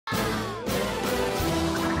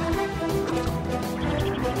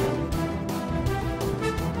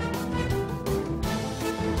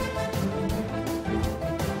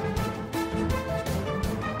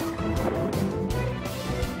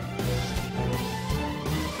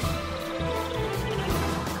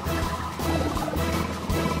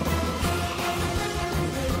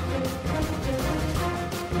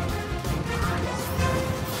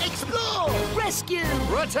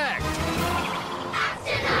protect!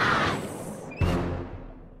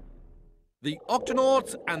 The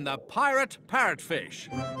Octonauts and the pirate parrotfish.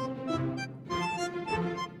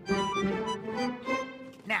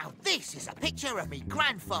 Now, this is a picture of me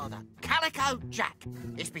grandfather, Calico Jack.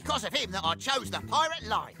 It's because of him that I chose the pirate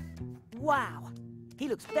life. Wow. He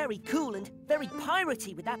looks very cool and very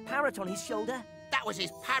piratey with that parrot on his shoulder. That was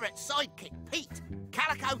his parrot sidekick, Pete.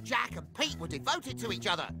 Calico Jack and Pete were devoted to each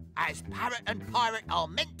other, as parrot and pirate are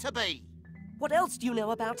meant to be. What else do you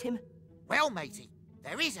know about him? Well, matey,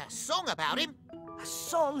 there is a song about him. A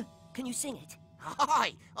song? Can you sing it?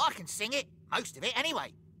 Aye, I can sing it. Most of it,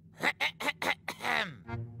 anyway.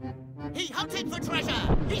 He hunted for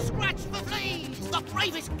treasure. He scratched for fleas. The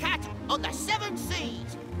bravest cat on the 7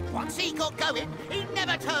 seas. Once he got going, he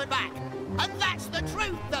never turned back. And that's the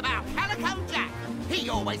truth about Calico Jack. He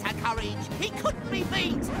always had courage. He couldn't be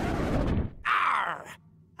beat. Arr!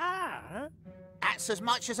 Ah? That's as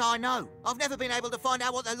much as I know. I've never been able to find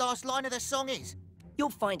out what the last line of the song is. You'll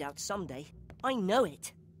find out someday. I know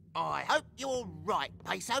it. I hope you're right,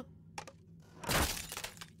 Peso.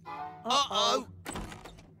 Uh-oh.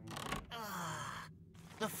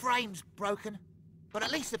 The frame's broken, but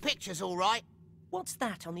at least the picture's all right. What's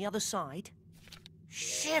that on the other side?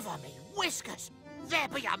 Shiver me whiskers! There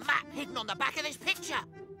be a map hidden on the back of this picture.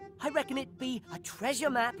 I reckon it'd be a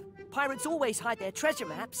treasure map. Pirates always hide their treasure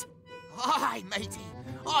maps. Aye, matey.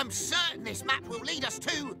 I'm certain this map will lead us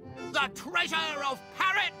to the treasure of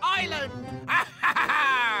Parrot Island.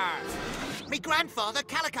 Me grandfather,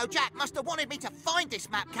 Calico Jack, must have wanted me to find this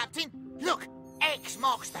map, Captain. Look, X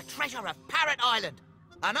marks the treasure of Parrot Island.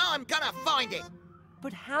 And I'm gonna find it.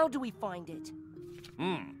 But how do we find it?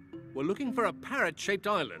 We're looking for a parrot-shaped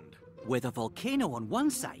island. With a volcano on one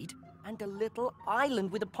side. And a little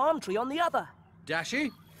island with a palm tree on the other.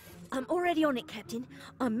 Dashy? I'm already on it, Captain.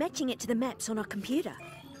 I'm matching it to the maps on our computer.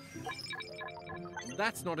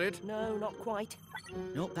 That's not it. No, not quite.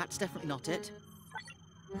 Nope, that's definitely not it.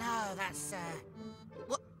 No, that's,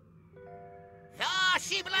 what? Ah,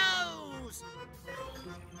 she blows!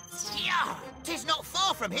 Yeah, 'tis not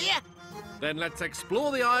far from here. Then let's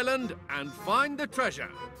explore the island and find the treasure.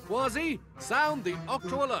 Quasi, sound the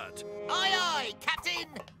Octo alert. Aye, aye, Captain!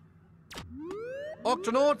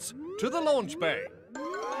 Octonauts, to the launch bay.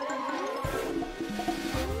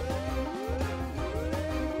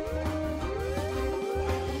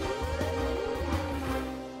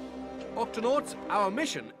 Octonauts, our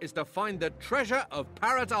mission is to find the treasure of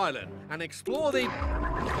Parrot Island and explore the...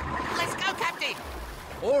 Let's go, Captain!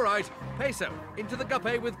 All right, Peso, into the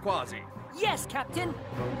guppy with Quasi. Yes, Captain.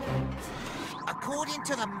 According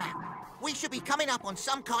to the map, we should be coming up on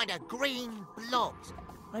some kind of green blobs.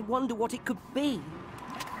 I wonder what it could be.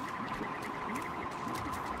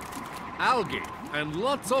 Algae, and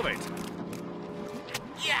lots of it.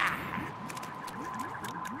 Yeah!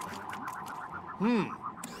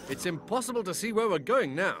 It's impossible to see where we're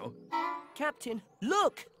going now. Captain,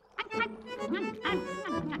 look!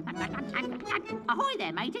 Ahoy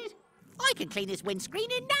there, mateys. I can clean this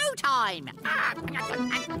windscreen in no time.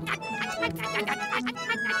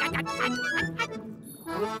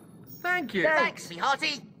 Thank you. Thanks, me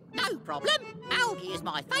hearty. No problem. Algae is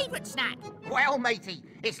my favourite snack. Well, matey,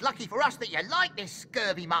 it's lucky for us that you like this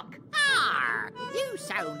scurvy muck. Arr! You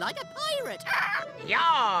sound like a pirate.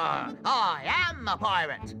 Yar! I am a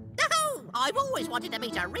pirate. Oh, I've always wanted to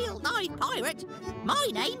meet a real live pirate. My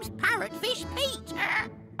name's Parrotfish Pete.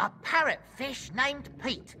 A parrotfish named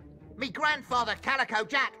Pete. Me grandfather, Calico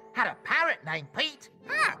Jack, had a parrot named Pete.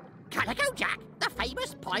 Calico Jack, the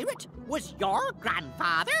famous pirate, was your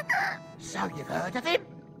grandfather? So you've heard of him?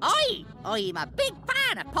 Aye, I'm a big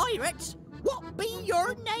fan of pirates. What be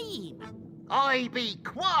your name? I be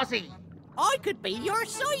Quasi. I could be your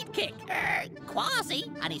sidekick,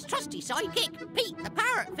 Quasi, and his trusty sidekick, Pete the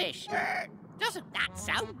Parrotfish. Doesn't that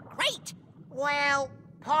sound great? Well,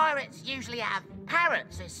 pirates usually have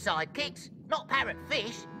parrots as sidekicks, not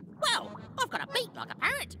parrotfish. Well, I've got a beak like a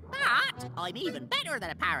parrot, but I'm even better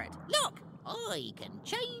than a parrot. Look, I can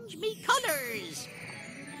change me colours.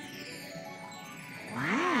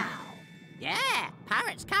 Wow. Yeah,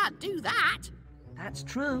 parrots can't do that. That's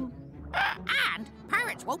true. And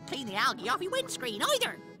parrots won't clean the algae off your windscreen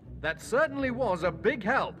either. That certainly was a big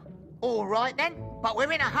help. All right then, but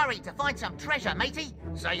we're in a hurry to find some treasure, matey,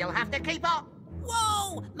 so you'll have to keep up.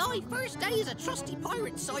 Whoa! My first day as a trusty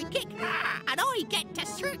pirate sidekick, and I get to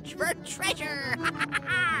search for treasure.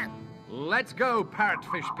 Let's go,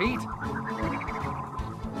 Parrotfish Pete.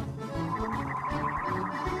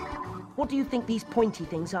 What do you think these pointy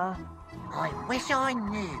things are? I wish I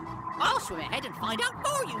knew. I'll swim ahead and find out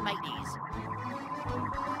for you, mateys.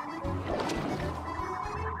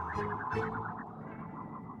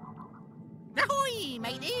 me,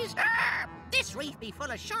 mateys. This reef be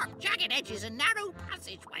full of sharp, jagged edges and narrow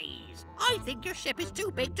passageways. I think your ship is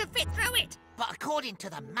too big to fit through it. But according to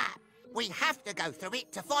the map, we have to go through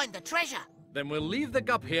it to find the treasure. Then we'll leave the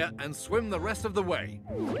gup here and swim the rest of the way.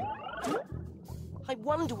 I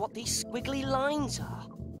wonder what these squiggly lines are.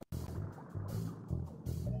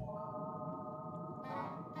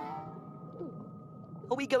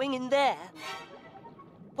 Are we going in there?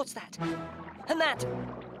 What's that? And that!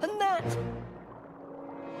 And that!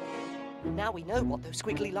 Now we know what those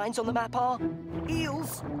squiggly lines on the map are.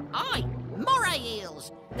 Eels! Aye, moray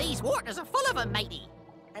eels. These waters are full of them, matey.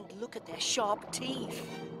 And look at their sharp teeth.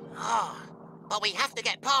 Ah, but we have to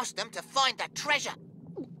get past them to find the treasure.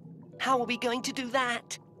 How are we going to do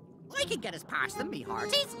that? I can get us past them, me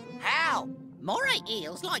hearties. How? Moray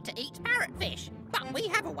eels like to eat parrotfish, but we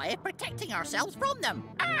have a way of protecting ourselves from them.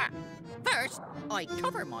 First, I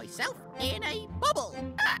cover myself in a bubble.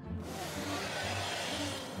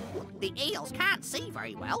 The eels can't see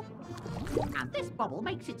very well, and this bubble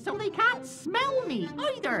makes it so they can't smell me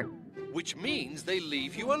either. Which means they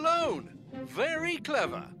leave you alone. Very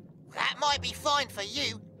clever. That might be fine for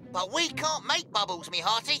you, but we can't make bubbles, me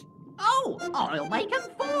hearty. Oh, I'll make them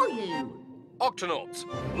for you. Octonauts,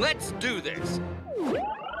 let's do this.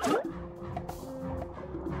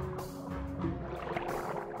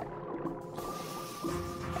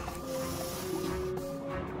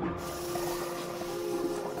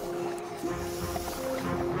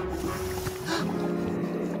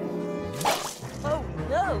 Oh,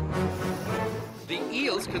 no! The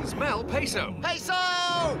eels can smell peso.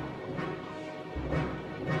 Peso!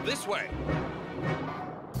 This way.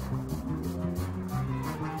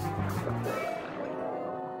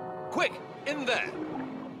 Quick, in there.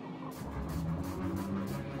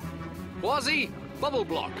 Quasi, bubble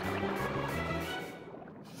block.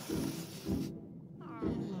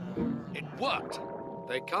 It worked.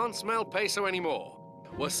 They can't smell peso anymore.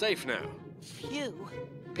 We're safe now. Phew.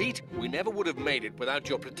 Pete, we never would have made it without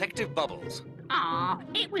your protective bubbles. Aw,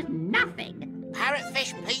 it was nothing.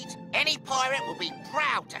 Parrotfish Pete, any pirate will be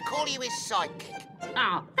proud to call you his sidekick.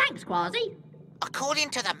 Aw, thanks, Quasi. According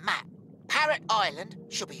to the map, Parrot Island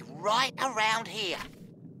should be right around here.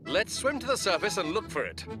 Let's swim to the surface and look for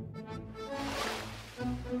it.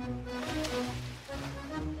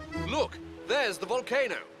 Look, there's the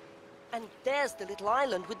volcano. And there's the little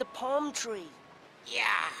island with the palm tree.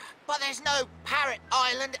 Yeah, but there's no Parrot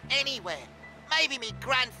Island anywhere. Maybe me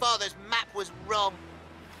grandfather's map was wrong.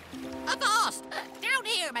 Avast! Down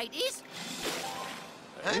here, mateys.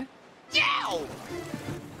 Huh? Yow!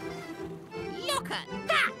 Look at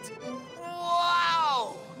that!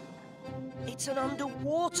 Wow! It's an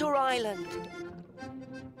underwater island.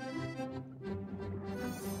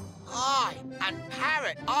 Aye, and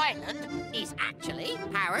Parrot Island Is actually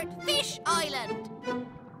Parrotfish Island.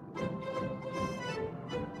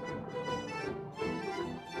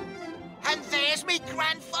 And there's me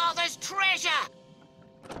grandfather's treasure!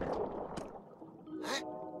 Huh?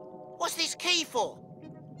 What's this key for?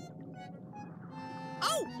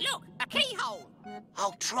 Oh, look, a keyhole.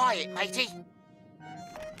 I'll try it, matey.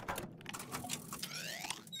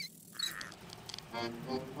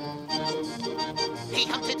 He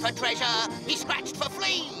hunted for treasure, he scratched for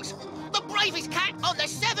fleas. The bravest cat on the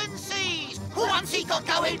 7 seas. Once he got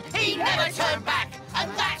going, he never turned back.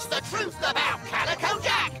 And that's the truth about Calico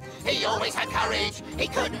Jack. He always had courage, he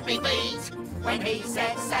couldn't be beat. When he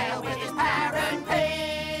set sail with his parrot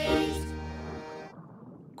Pete.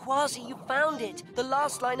 Quasi, you found it. The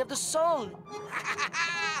last line of the song.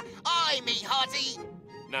 Aye, me hearty.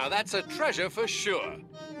 Now that's a treasure for sure.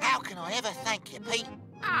 How can I ever thank you, Pete?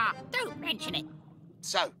 Ah, don't mention it.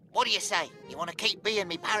 So, what do you say? You want to keep being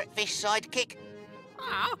me parrotfish sidekick?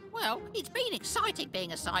 Ah, well, it's been exciting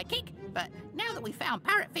being a sidekick, but now that we've found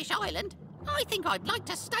Parrotfish Island, I think I'd like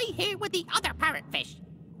to stay here with the other parrotfish.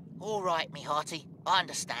 All right, me hearty, I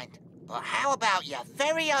understand. But how about your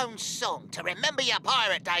very own song to remember your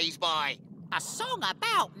pirate days by? A song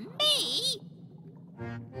about me?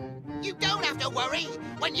 You don't have to worry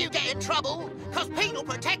when you get in trouble, 'cause Pete will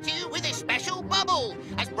protect you with his special bubble.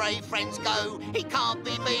 As brave friends go, he can't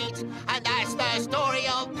be beat, and that's the story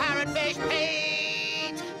of Parrotfish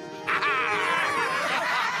Pete.